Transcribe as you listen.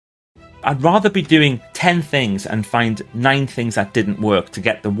I'd rather be doing 10 things and find 9 things that didn't work to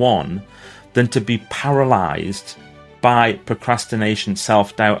get the one than to be paralyzed by procrastination,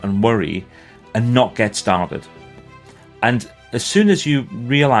 self-doubt and worry and not get started. And as soon as you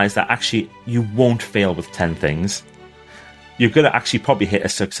realize that actually you won't fail with 10 things, you're going to actually probably hit a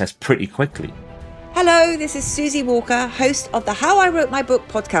success pretty quickly. Hello, this is Susie Walker, host of the How I Wrote My Book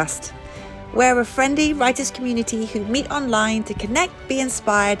podcast. We're a friendly writers community who meet online to connect, be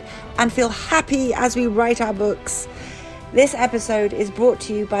inspired, and feel happy as we write our books. This episode is brought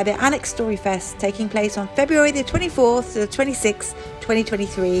to you by the Annex Story Fest, taking place on February the 24th to the 26th,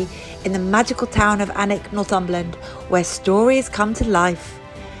 2023, in the magical town of Alnwick, Northumberland, where stories come to life.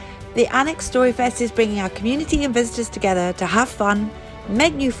 The Annex Story Fest is bringing our community and visitors together to have fun,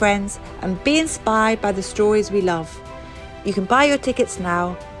 make new friends, and be inspired by the stories we love. You can buy your tickets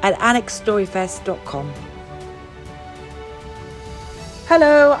now at annexstoryfest.com.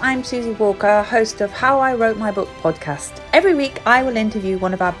 Hello, I'm Susie Walker, host of How I Wrote My Book podcast. Every week I will interview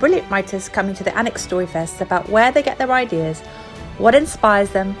one of our brilliant writers coming to the Annex Story Fest about where they get their ideas, what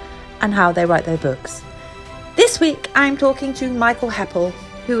inspires them, and how they write their books. This week I'm talking to Michael Heppell,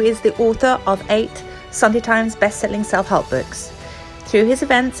 who is the author of 8 Sunday Times best-selling self-help books. Through his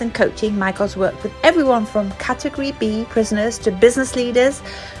events and coaching, Michael's worked with everyone from Category B prisoners to business leaders,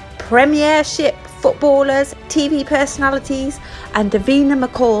 premiership footballers, TV personalities, and Davina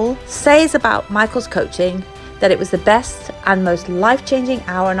McCall says about Michael's coaching that it was the best and most life-changing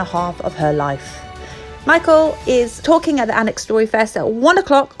hour and a half of her life. Michael is talking at the Annex Story Fest at 1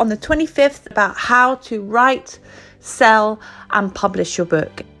 o'clock on the 25th about how to write, sell, and publish your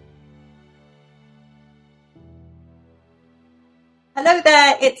book. Hello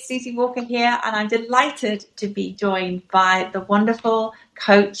there, it's Susie Walker here, and I'm delighted to be joined by the wonderful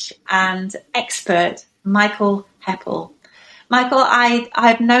coach and expert, Michael Heppell. Michael,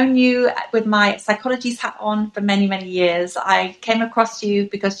 I've known you with my psychologist hat on for many, many years. I came across you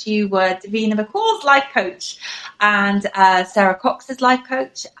because you were Davina McCall's life coach and Sarah Cox's life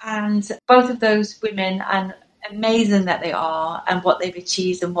coach, and both of those women, and amazing that they are and what they've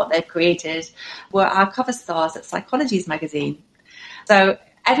achieved and what they've created, were our cover stars at Psychologies magazine. So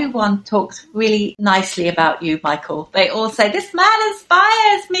everyone talks really nicely about you, Michael. They all say, this man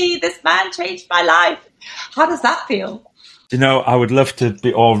inspires me. This man changed my life. How does that feel? You know, I would love to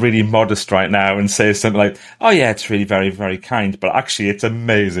be all really modest right now and say something like, oh yeah, it's really very, very kind. But actually, it's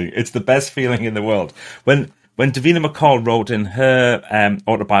amazing. It's the best feeling in the world. When Davina McCall wrote in her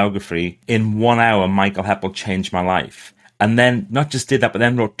autobiography, in 1 hour, Michael Heppell changed my life. And then not just did that, but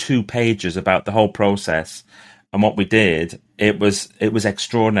then wrote 2 pages about the whole process and what we did. It was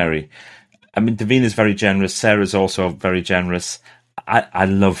extraordinary. I mean, Davina's very generous. Sarah's also very generous. I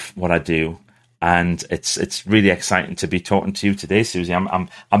love what I do, and it's really exciting to be talking to you today, Susie.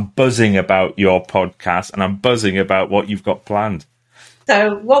 I'm buzzing about your podcast, and I'm buzzing about what you've got planned.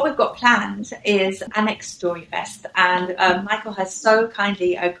 So what we've got planned is Annex Story Fest, and Michael has so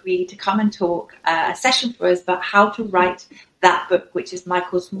kindly agreed to come and talk a session for us about how to write that book, which is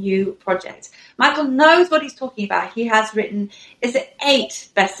Michael's new project. Michael knows what he's talking about. He has written, is it 8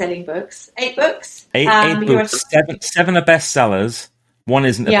 best-selling books? 8 books? 8 books. 7 are bestsellers. 1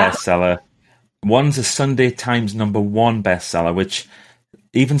 isn't a bestseller. 1's a Sunday Times #1 bestseller, which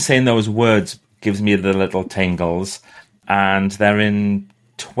even saying those words gives me the little tingles. And they're in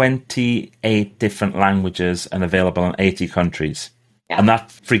 28 different languages and available in 80 countries. Yeah. And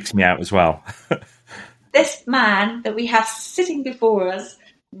that freaks me out as well. This man that we have sitting before us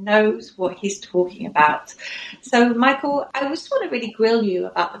knows what he's talking about. So, Michael, I just want to really grill you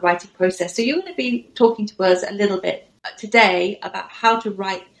about the writing process. So you're going to be talking to us a little bit today about how to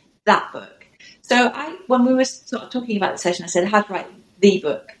write that book. So when we were sort of talking about the session, I said, how to write the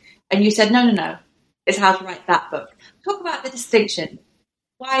book. And you said, no, it's how to write that book. Talk about the distinction.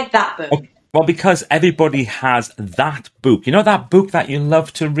 Why that book? Well, because everybody has that book. You know, that book that you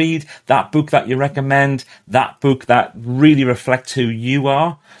love to read, that book that you recommend, that book that really reflects who you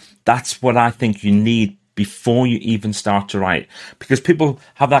are. That's what I think you need before you even start to write. Because people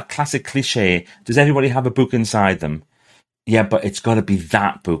have that classic cliche, does everybody have a book inside them? Yeah, but it's got to be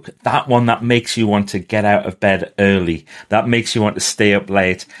that book, that one that makes you want to get out of bed early, that makes you want to stay up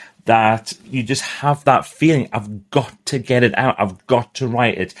late, that you just have that feeling, I've got to get it out, I've got to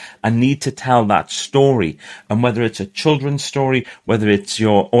write it, I need to tell that story. And whether it's a children's story, whether it's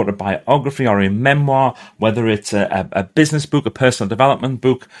your autobiography or a memoir, whether it's a business book, a personal development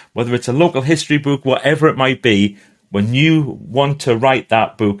book, whether it's a local history book, whatever it might be, when you want to write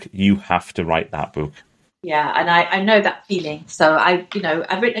that book, you have to write that book. Yeah, and I know that feeling. So I've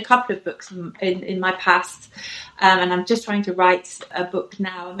written a couple of books in my past, and I'm just trying to write a book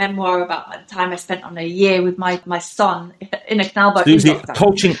now, a memoir about the time I spent on a year with my son in a canal boat in Susie,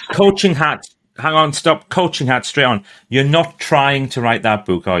 lockdown. coaching hat. Hang on, stop. Coaching hat straight on. You're not trying to write that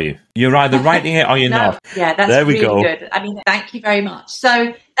book, are you? You're either writing it or you're No, not. yeah, that's There we really go. good. I mean, thank you very much.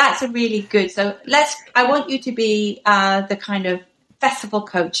 So that's a really good. So I want you to be the kind of festival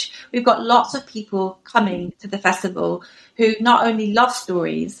coach. We've got lots of people coming to the festival who not only love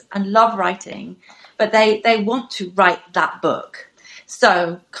stories and love writing, but they want to write that book.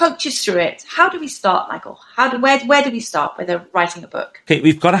 So coach us through it. How do we start, Michael? Where do we start with writing a book? Okay,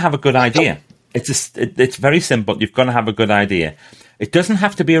 we've got to have a good idea. It's very simple. You've got to have a good idea. It doesn't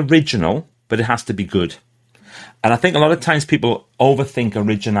have to be original, but it has to be good. And I think a lot of times people overthink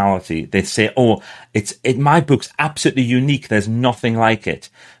originality. They say, "Oh, my book's absolutely unique. There's nothing like it."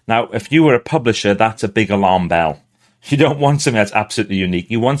 Now, if you were a publisher, that's a big alarm bell. You don't want something that's absolutely unique.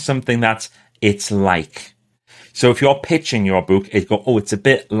 You want something that's it's like. So if you're pitching your book, it's a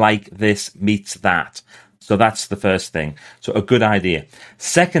bit like this meets that. So that's the first thing. So a good idea.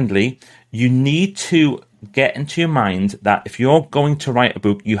 Secondly, you need to get into your mind that if you're going to write a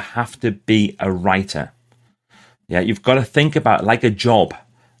book, you have to be a writer. Yeah, you've got to think about it like a job,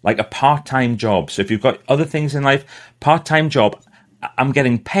 like a part-time job. So if you've got other things in life, part-time job, I'm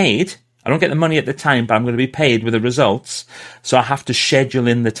getting paid. I don't get the money at the time, but I'm going to be paid with the results. So I have to schedule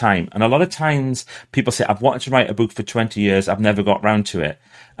in the time. And a lot of times people say, I've wanted to write a book for 20 years. I've never got round to it.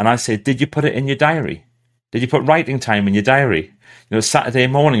 And I say, did you put it in your diary? Did you put writing time in your diary? Saturday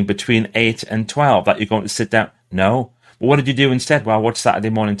morning between 8 and 12 that you're going to sit down? No. Well, what did you do instead? Well, I watched Saturday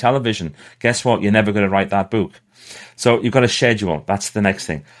morning television. Guess what? You're never going to write that book. So you've got to schedule. That's the next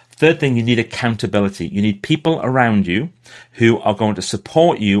thing. Third thing, you need accountability. You need people around you who are going to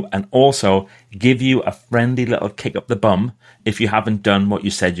support you and also give you a friendly little kick up the bum if you haven't done what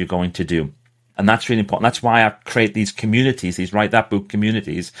you said you're going to do. And that's really important. That's why I create these communities, these Write That Book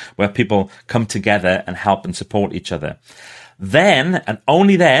communities, where people come together and help and support each other. Then, and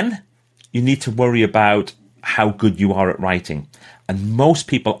only then, you need to worry about how good you are at writing. And most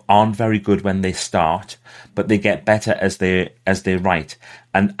people aren't very good when they start, but they get better as they write.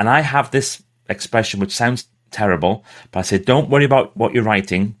 And I have this expression which sounds terrible, but I say, don't worry about what you're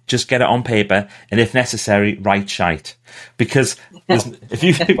writing, just get it on paper, and if necessary, write shite. Because if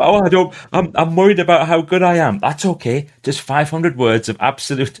you think, I'm worried about how good I am, that's okay. Just 500 words of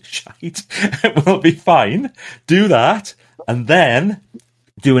absolute shite will be fine. Do that, and then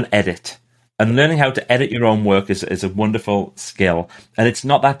do an edit. And learning how to edit your own work is a wonderful skill. And it's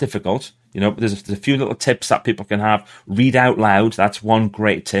not that difficult. There's a few little tips that people can have. Read out loud. That's one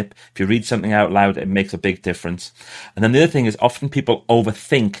great tip. If you read something out loud, it makes a big difference. And then the other thing is often people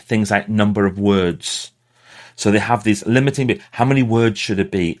overthink things like number of words. So they have these limiting, how many words should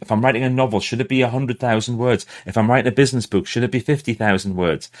it be? If I'm writing a novel, should it be 100,000 words? If I'm writing a business book, should it be 50,000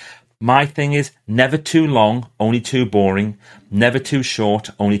 words? My thing is never too long, only too boring. Never too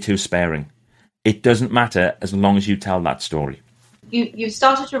short, only too sparing. It doesn't matter as long as you tell that story. You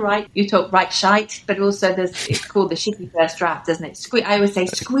started to write, you talk write shite, but also it's called the shitty first draft, doesn't it? I always say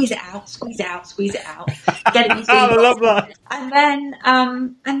squeeze it out, get it. I love that.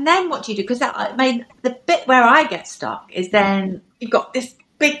 And then what do you do? Because the bit where I get stuck is then you've got this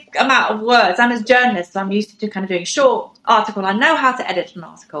big amount of words. I'm as a journalist, so I'm used to kind of doing short article. I know how to edit an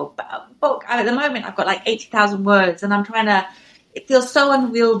article, but a book, at the moment I've got like 80,000 words, and I'm trying to. It feels so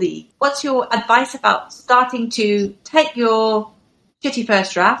unwieldy. What's your advice about starting to take your shitty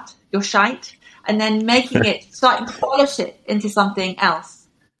first draft, your shite, and then starting to polish it into something else?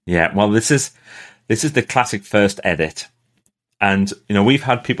 Yeah, well, this is the classic first edit. And, we've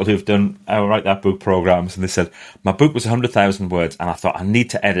had people who've done our Write That Book programs, and they said, my book was 100,000 words, and I thought, I need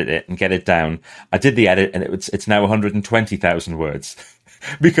to edit it and get it down. I did the edit, and it's now 120,000 words.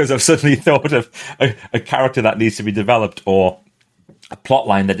 Because I've suddenly thought of a character that needs to be developed, or a plot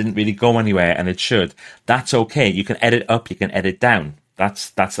line that didn't really go anywhere and it should. That's okay. You can edit up, you can edit down.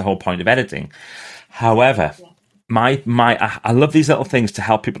 That's the whole point of editing. However, I love these little things to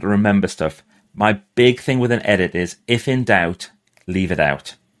help people to remember stuff. My big thing with an edit is, if in doubt, leave it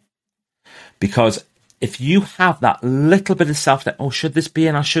out. Because if you have that little bit of self-doubt, should this be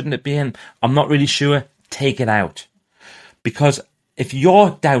in or shouldn't it be in? I'm not really sure. Take it out. Because if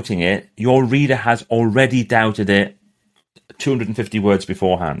you're doubting it, your reader has already doubted it 250 words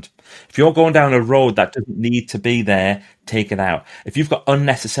beforehand. If you're going down a road that doesn't need to be there, take it out. If you've got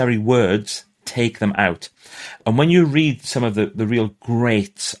unnecessary words, take them out. And when you read some of the real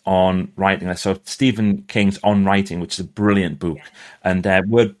greats on writing, so Stephen King's On Writing, which is a brilliant book, and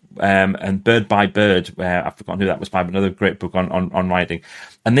and Bird by Bird, where I've forgotten who that was by, but another great book on writing.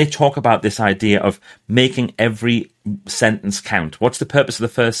 And they talk about this idea of making every sentence count. What's the purpose of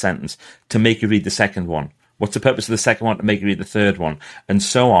the first sentence? To make you read the second one. What's the purpose of the second one? To make you read the third one, and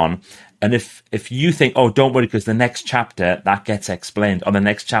so on. And if you think, oh, don't worry, because the next chapter, that gets explained, or the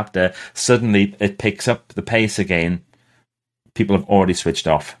next chapter, suddenly it picks up the pace again, people have already switched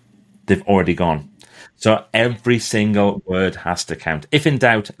off. They've already gone. So every single word has to count. If in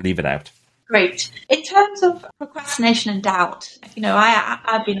doubt, leave it out. Great. In terms of procrastination and doubt,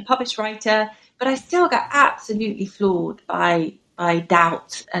 I've been a published writer, but I still get absolutely floored by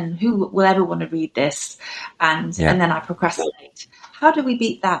doubt and who will ever want to read this, and then I procrastinate. How do we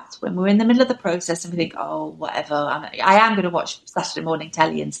beat that when we're in the middle of the process and we think, oh, whatever, I am going to watch Saturday morning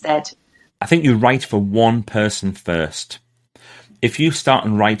telly instead? I think you write for one person first. If you start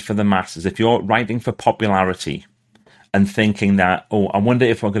and write for the masses, if you're writing for popularity and thinking that, oh, I wonder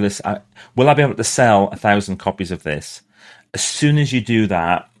if we're going to, will I be able to sell 1,000 copies of this? As soon as you do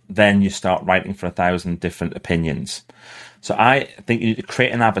that, then you start writing for 1,000 different opinions. So I think you need to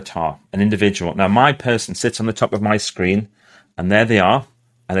create an avatar, an individual. Now, my person sits on the top of my screen, and there they are,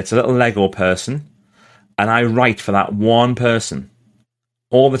 and it's a little Lego person, and I write for that one person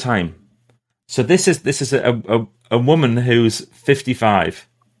all the time. So this is a woman who's 55.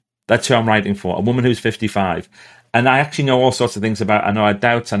 That's who I'm writing for, a woman who's 55. And I actually know all sorts of things about, I know her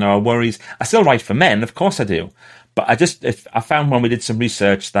doubts, I know her worries. I still write for men, of course I do. But I found when we did some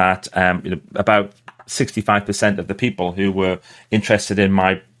research that about 65% of the people who were interested in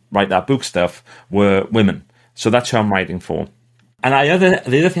my Write That Book stuff were women. So that's who I'm writing for. And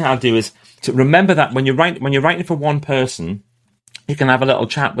the other thing I'll do is to remember that when you're writing for one person, you can have a little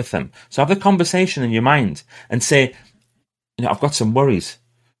chat with them. So have the conversation in your mind and say, I've got some worries.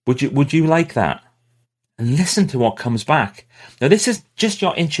 Would you like that? And listen to what comes back. Now, this is just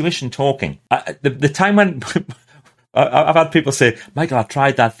your intuition talking. The time when I've had people say, Michael, I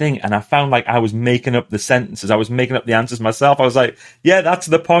tried that thing and I found like I was making up the sentences. I was making up the answers myself. I was like, yeah, that's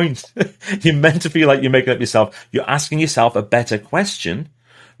the point. You're meant to feel like you're making up yourself. You're asking yourself a better question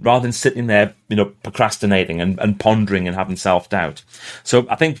rather than sitting there, procrastinating and pondering and having self-doubt. So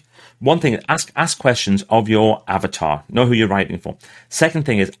I think one thing is ask questions of your avatar. Know who you're writing for. Second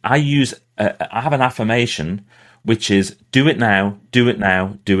thing is I have an affirmation, which is do it now, do it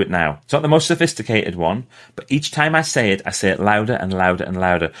now, do it now. It's not the most sophisticated one, but each time I say it louder and louder and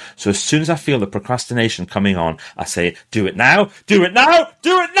louder. So as soon as I feel the procrastination coming on, I say, do it now, do it now,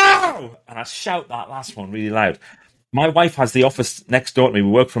 do it now! And I shout that last one really loud. My wife has the office next door to me. We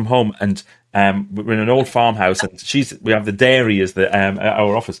work from home, and we're in an old farmhouse, and we have the dairy as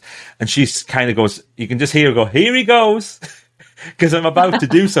our office, and she kind of goes, you can just hear her go, here he goes, because I'm about to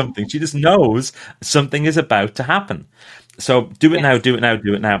do something. She just knows something is about to happen. So do it now, do it now,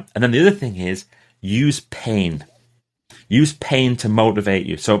 do it now. And then the other thing is use pain. Use pain to motivate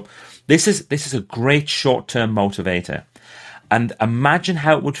you. So this is a great short-term motivator. And imagine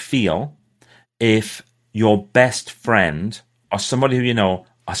how it would feel if your best friend or somebody who you know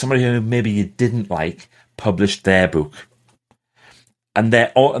or somebody who maybe you didn't like published their book. And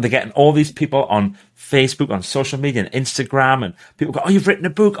they're getting all these people on Facebook, on social media, and Instagram, and people go, oh, you've written a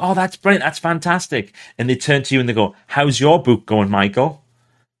book. Oh, that's brilliant. That's fantastic. And they turn to you and they go, how's your book going, Michael?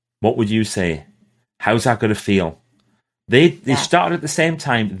 What would you say? How's that going to feel? They started at the same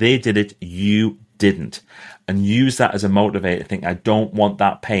time. They did it. You didn't. And use that as a motivator. Think, I don't want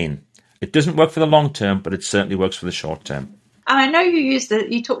that pain. It doesn't work for the long term, but it certainly works for the short term. And I know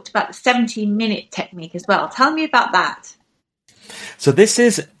you talked about the 17-minute technique as well. Tell me about that. So this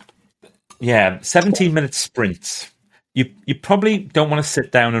is, 17-minute sprints. You probably don't want to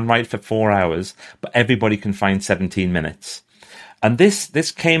sit down and write for 4 hours, but everybody can find 17 minutes. And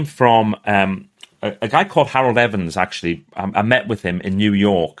this came from a guy called Harold Evans, actually. I met with him in New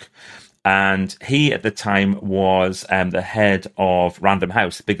York. And he, at the time, was the head of Random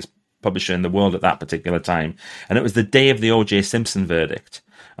House, the biggest publisher in the world at that particular time. And it was the day of the O.J. Simpson verdict.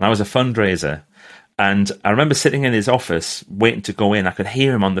 And I was a fundraiser. And I remember sitting in his office, waiting to go in. I could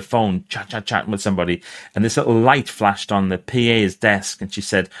hear him on the phone, chatting with somebody. And this little light flashed on the PA's desk. And she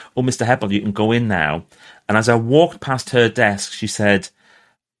said, oh, Mr. Heppell, you can go in now. And as I walked past her desk, she said,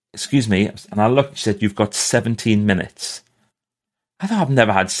 excuse me. And I looked, she said, you've got 17 minutes. I thought I've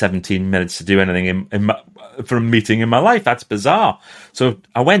never had 17 minutes to do anything for a meeting in my life. That's bizarre. So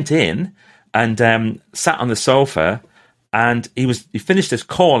I went in and sat on the sofa, and he finished his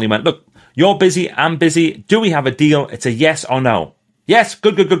call. And he went, look, you're busy, I'm busy. Do we have a deal? It's a yes or no. Yes,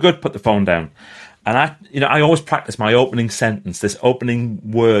 good. Put the phone down. And I always practice my opening sentence, this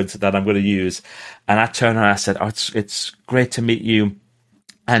opening words that I'm going to use. And I turned and I said, oh, it's great to meet you.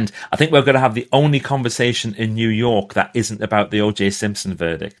 And I think we're going to have the only conversation in New York that isn't about the O.J. Simpson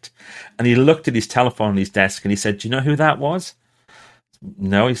verdict. And he looked at his telephone on his desk and he said, do you know who that was?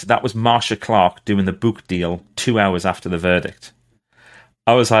 No, he said, that was Marsha Clark doing the book deal 2 hours after the verdict.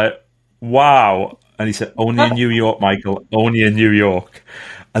 I was like, wow. And he said, only in New York, Michael, only in New York.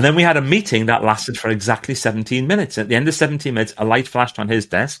 And then we had a meeting that lasted for exactly 17 minutes. At the end of 17 minutes, a light flashed on his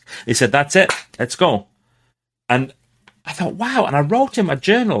desk. He said, that's it, let's go. And I thought, wow. And I wrote him a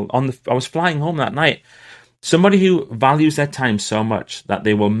journal I was flying home that night. Somebody who values their time so much that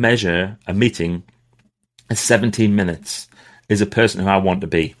they will measure a meeting as 17 minutes is a person who I want to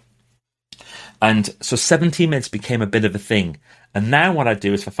be. And so 17 minutes became a bit of a thing. And now what I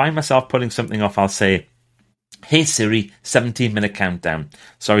do is if I find myself putting something off, I'll say, hey Siri, 17-minute countdown.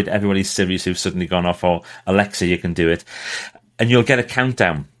 Sorry to everybody's Siris who've suddenly gone off, or Alexa, you can do it. And you'll get a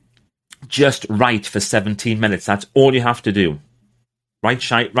countdown. Just write for 17 minutes. That's all you have to do.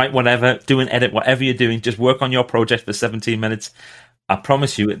 Write whatever, do an edit, whatever you're doing. Just work on your project for 17 minutes. I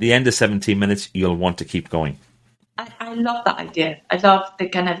promise you, at the end of 17 minutes, you'll want to keep going. I love that idea. I love the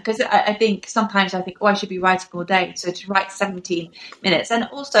kind of, because I think sometimes I think, I should be writing all day. So to write 17 minutes. And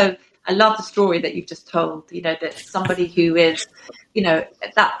also, I love the story that you've just told, that somebody who is,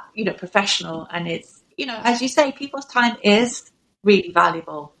 professional, and it's, as you say, people's time is really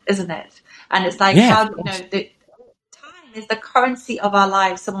valuable, isn't it? And it's like, how the time is the currency of our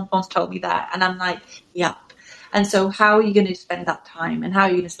lives. Someone once told me that, and I'm like, yep. And so how are you going to spend that time, and how are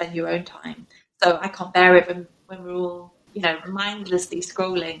you going to spend your own time? So I can't bear it when we're all, mindlessly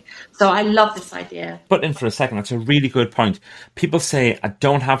scrolling. So I love this idea. But in for a second, that's a really good point. People say, I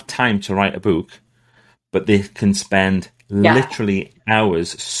don't have time to write a book, but they can spend literally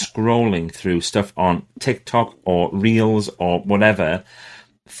hours scrolling through stuff on TikTok or Reels or whatever,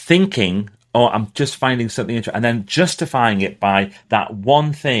 thinking, I'm just finding something interesting, and then justifying it by that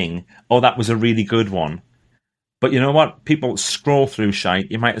one thing, that was a really good one. But you know what? People scroll through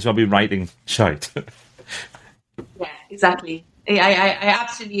shite. You might as well be writing shite. Yeah, exactly. I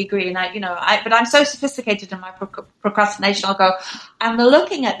absolutely agree. And but I'm so sophisticated in my procrastination. I'll go, I'm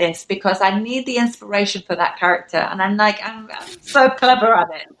looking at this because I need the inspiration for that character. And I'm like, I'm so clever at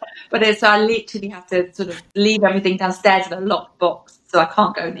it. But so I literally have to sort of leave everything downstairs in a locked box, so I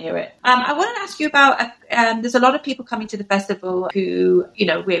can't go near it. I want to ask you about, there's a lot of people coming to the festival who,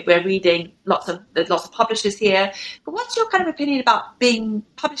 we're reading there's lots of publishers here. But what's your kind of opinion about being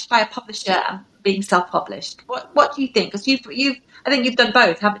published by a publisher and being self-published? What do you think? Because I think you've done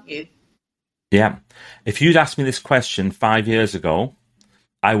both, haven't you? Yeah. If you'd asked me this question 5 years ago,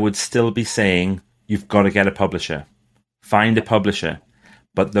 I would still be saying, you've got to get a publisher. Find a publisher.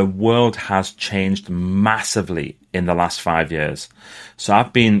 But the world has changed massively in the last 5 years. So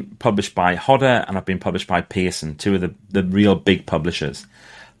I've been published by Hodder and I've been published by Pearson, two of the real big publishers.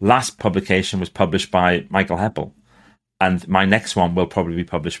 Last publication was published by Michael Heppell. And my next one will probably be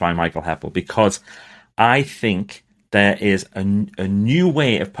published by Michael Heppell, because I think there is a new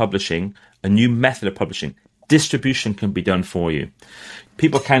way of publishing, a new method of publishing. Distribution can be done for you.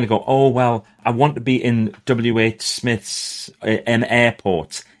 People kind of go, I want to be in W.H. Smith's in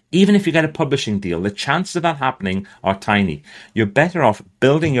airports. Even if you get a publishing deal, the chances of that happening are tiny. You're better off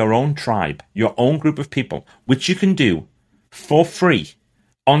building your own tribe, your own group of people, which you can do for free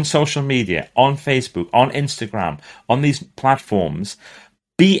on social media, on Facebook, on Instagram, on these platforms.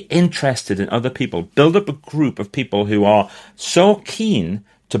 Be interested in other people. Build up a group of people who are so keen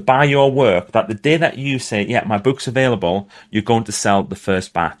to buy your work that the day that you say, my book's available, you're going to sell the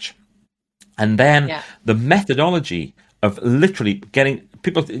first batch. And then the methodology of literally getting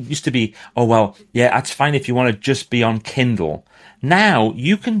people, it used to be, that's fine if you want to just be on Kindle. Now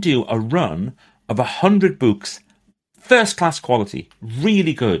you can do a run of 100 books, first class quality,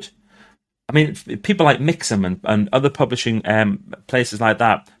 really good. I mean, people like Mixam and other publishing places like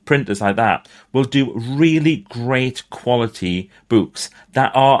that, printers like that, will do really great quality books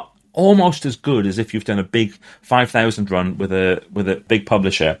that are almost as good as if you've done a big 5,000 run with a big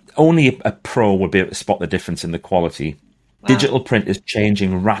publisher. Only a pro will be able to spot the difference in the quality. Wow. Digital print is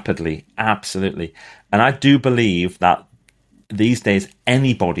changing rapidly, absolutely. And I do believe that these days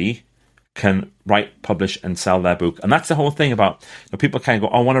anybody can write, publish, and sell their book. And that's the whole thing about, people kind of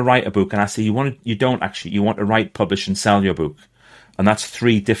go, I want to write a book. And I say, you don't actually. You want to write, publish, and sell your book. And that's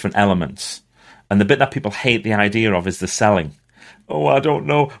 3 different elements. And the bit that people hate the idea of is the selling. I don't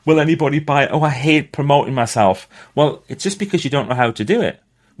know. Will anybody buy it? I hate promoting myself. Well, it's just because you don't know how to do it.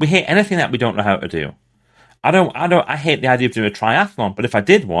 We hate anything that we don't know how to do. I hate the idea of doing a triathlon, but if I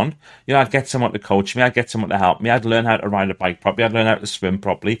did one, I'd get someone to coach me, I'd get someone to help me, I'd learn how to ride a bike properly, I'd learn how to swim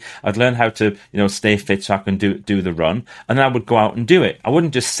properly, I'd learn how to, stay fit so I can do the run, and then I would go out and do it. I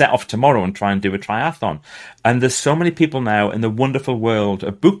wouldn't just set off tomorrow and try and do a triathlon. And there's so many people now in the wonderful world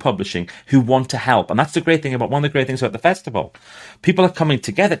of book publishing who want to help. And that's one of the great things about the festival. People are coming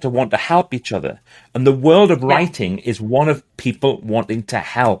together to want to help each other. And the world of writing is one of people wanting to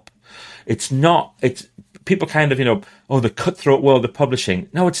help. It's people kind of, the cutthroat world of publishing.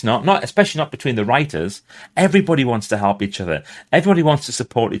 No, it's not, especially not between the writers. Everybody wants to help each other. Everybody wants to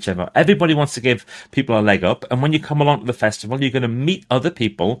support each other. Everybody wants to give people a leg up. And when you come along to the festival, you're going to meet other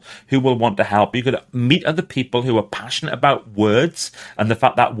people who will want to help. You're going to meet other people who are passionate about words and the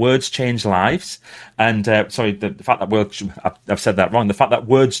fact that words change lives. And, the fact that words, I've said that wrong. The fact that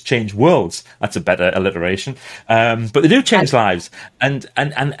words change worlds. That's a better alliteration. But they do change lives.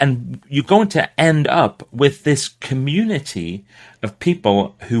 And you're going to end up with this community of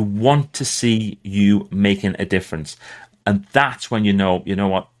people who want to see you making a difference. And that's when you know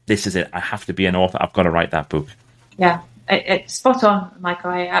what, this is it. I have to be an author. I've got to write that book. Yeah, it's spot on,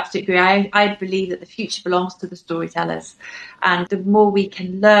 Michael. I absolutely agree. I believe that the future belongs to the storytellers. And the more we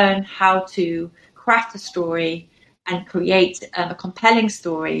can learn how to craft a story and create a compelling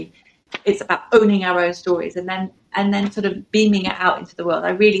story, it's about owning our own stories and then sort of beaming it out into the world.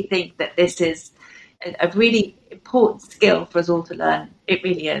 I really think that this is a really important skill for us all to learn. It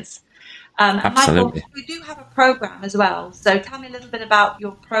really is. Absolutely. Michael, we do have a program as well. So tell me a little bit about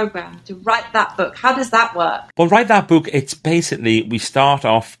your program to write that book. How does that work? Well, write that book, it's basically, we start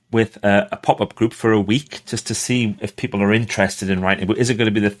off with a pop-up group for a week just to see if people are interested in writing. But is it going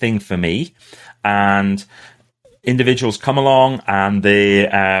to be the thing for me? And individuals come along and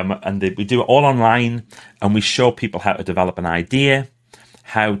we do it all online, and we show people how to develop an idea,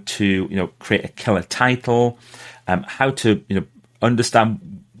 how to create a killer title, how to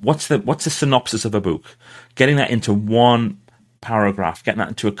understand what's the synopsis of a book. Getting that into one paragraph, getting that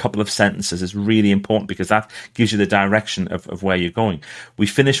into a couple of sentences is really important because that gives you the direction of where you're going. We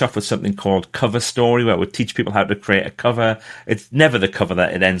finish off with something called cover story, where we teach people how to create a cover. It's never the cover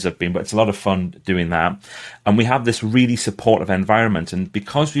that it ends up being, but it's a lot of fun doing that. And we have this really supportive environment. And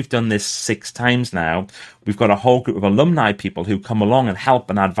because we've done this 6 times now, we've got a whole group of alumni people who come along and help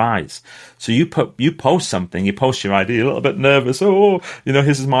and advise. So you post something, you post your idea, a little bit nervous.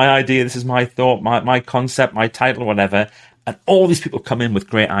 This is my idea, this is my thought, my concept, my title, whatever. And all these people come in with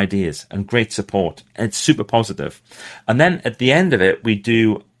great ideas and great support. And it's super positive. And then at the end of it, we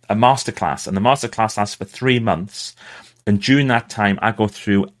do a masterclass. And the masterclass lasts for 3 months. And during that time, I go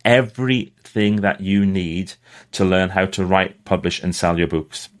through everything that you need to learn how to write, publish, and sell your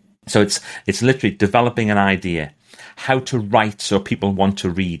books. So it's literally developing an idea, how to write so people want to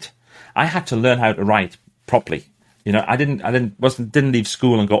read. I had to learn how to write properly. I didn't leave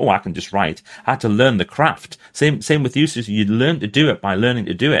school and go, I can just write. I had to learn the craft. Same with you, Susie. You learn to do it by learning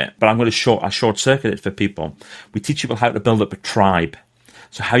to do it. But I'm going to short circuit it for people. We teach people how to build up a tribe.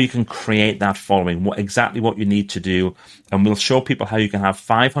 So how you can create that following, exactly what you need to do. And we'll show people how you can have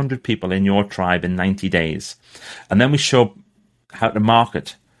 500 people in your tribe in 90 days. And then we show how to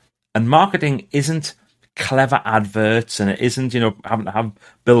market. And marketing isn't clever adverts, and it isn't, having to have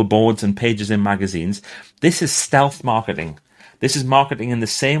billboards and pages in magazines. This is stealth marketing. This is marketing in the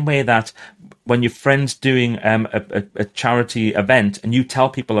same way that when your friend's doing a charity event and you tell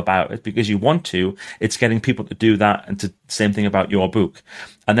people about it because you want to, it's getting people to do that, and to same thing about your book.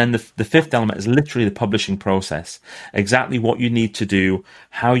 And then the fifth element is literally the publishing process. Exactly what you need to do,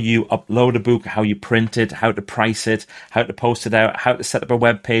 how you upload a book, how you print it, how to price it, how to post it out, how to set up a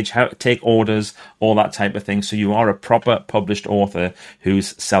web page, how to take orders, all that type of thing. So you are a proper published author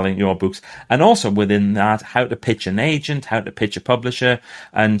who's selling your books. And also within that, how to pitch an agent, how to pitch a publisher.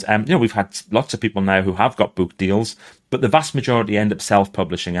 And, we've had lots of people now who have got book deals, but the vast majority end up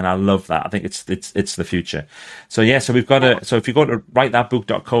self-publishing, and I love that. I think it's the future. So we've got so if you go to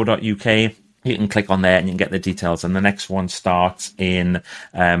writethatbook.co.uk, you can click on there and you can get the details. And the next one starts in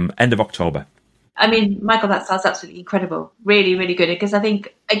end of October. I mean, Michael, that sounds absolutely incredible. Really, really good. Because I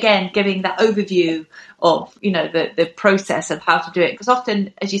think, again, giving that overview of, the process of how to do it. Because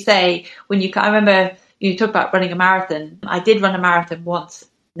often, as you say, I remember you talk about running a marathon. I did run a marathon once,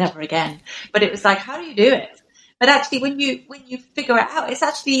 never again. But it was like, how do you do it? But actually, when you figure it out, it's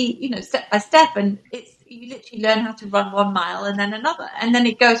actually, step by step, and you literally learn how to run 1 mile and then another, and then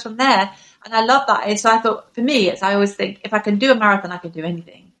it goes from there. And I love that. And so I thought, for me, I always think, if I can do a marathon, I can do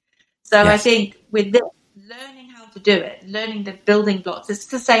anything. So yes. I think with this, learning how to do it, learning the building blocks, it's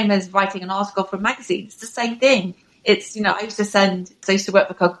the same as writing an article for a magazine. It's the same thing. It's, I used to work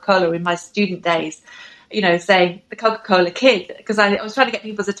for Coca-Cola in my student days. saying the Coca-Cola kid, because I was trying to get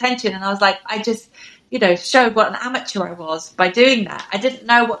people's attention, and I was like, I just, showed what an amateur I was by doing that. I didn't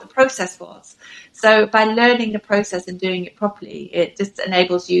know what the process was. So by learning the process and doing it properly, it just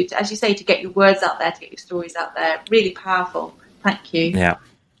enables you to, as you say, to get your words out there, to get your stories out there. Really powerful. Thank you. Yeah.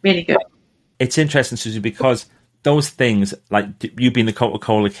 Really good. It's interesting, Susie, because those things, like you being the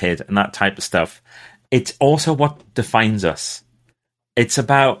Coca-Cola kid and that type of stuff, it's also what defines us. It's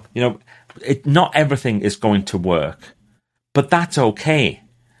about, not everything is going to work, but that's okay.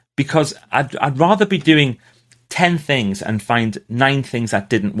 Because I'd rather be doing 10 things and find 9 things that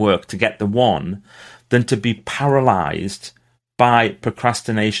didn't work to get the one than to be paralyzed by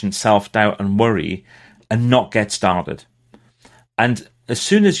procrastination, self-doubt and worry and not get started. And as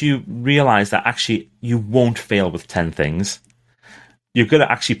soon as you realize that actually you won't fail with 10 things, you're going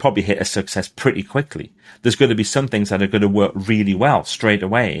to actually probably hit a success pretty quickly. There's going to be some things that are going to work really well straight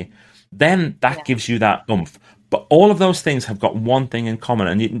away. Then that gives you that oomph. But all of those things have got one thing in common.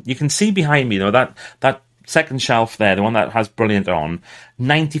 And you can see behind me, that second shelf there, the one that has Brilliant on,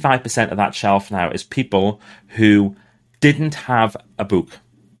 95% of that shelf now is people who didn't have a book,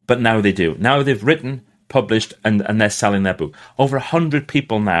 but now they do. Now they've written, published, and they're selling their book. Over 100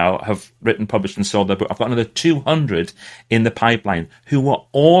 people now have written, published, and sold their book. I've got another 200 in the pipeline who were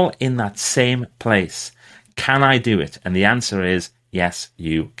all in that same place. Can I do it? And the answer is yes,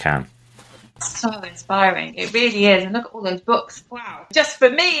 you can. So inspiring. It really is. And look at all those books. Wow. Just for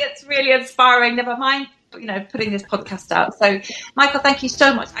me, it's really inspiring. Never mind, putting this podcast out. So, Michael, thank you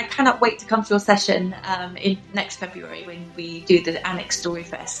so much. I cannot wait to come to your session in next February when we do the Annex Story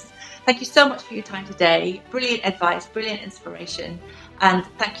Fest. Thank you so much for your time today. Brilliant advice, brilliant inspiration. And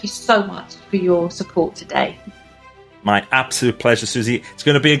thank you so much for your support today. My absolute pleasure, Susie. It's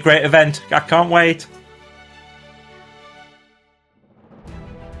going to be a great event. I can't wait.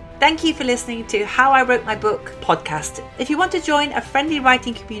 Thank you for listening to How I Wrote My Book podcast. If you want to join a friendly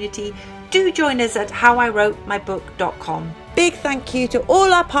writing community, do join us at howIwrotemybook.com. Big thank you to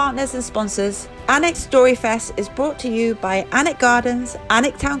all our partners and sponsors. Annex Storyfest is brought to you by Alnwick Gardens,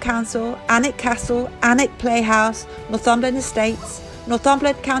 Alnwick Town Council, Alnwick Castle, Alnwick Playhouse, Northumberland Estates,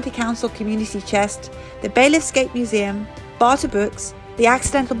 Northumberland County Council Community Chest, the Bailiff's Gate Museum, Barter Books, the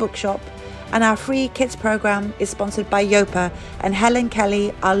Accidental Bookshop, and our free kids program is sponsored by Yopa and Helen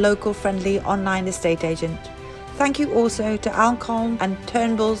Kelly, our local friendly online estate agent. Thank you also to Alcon and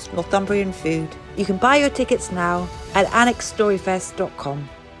Turnbull's Northumbrian Food. You can buy your tickets now at annexstoryfest.com.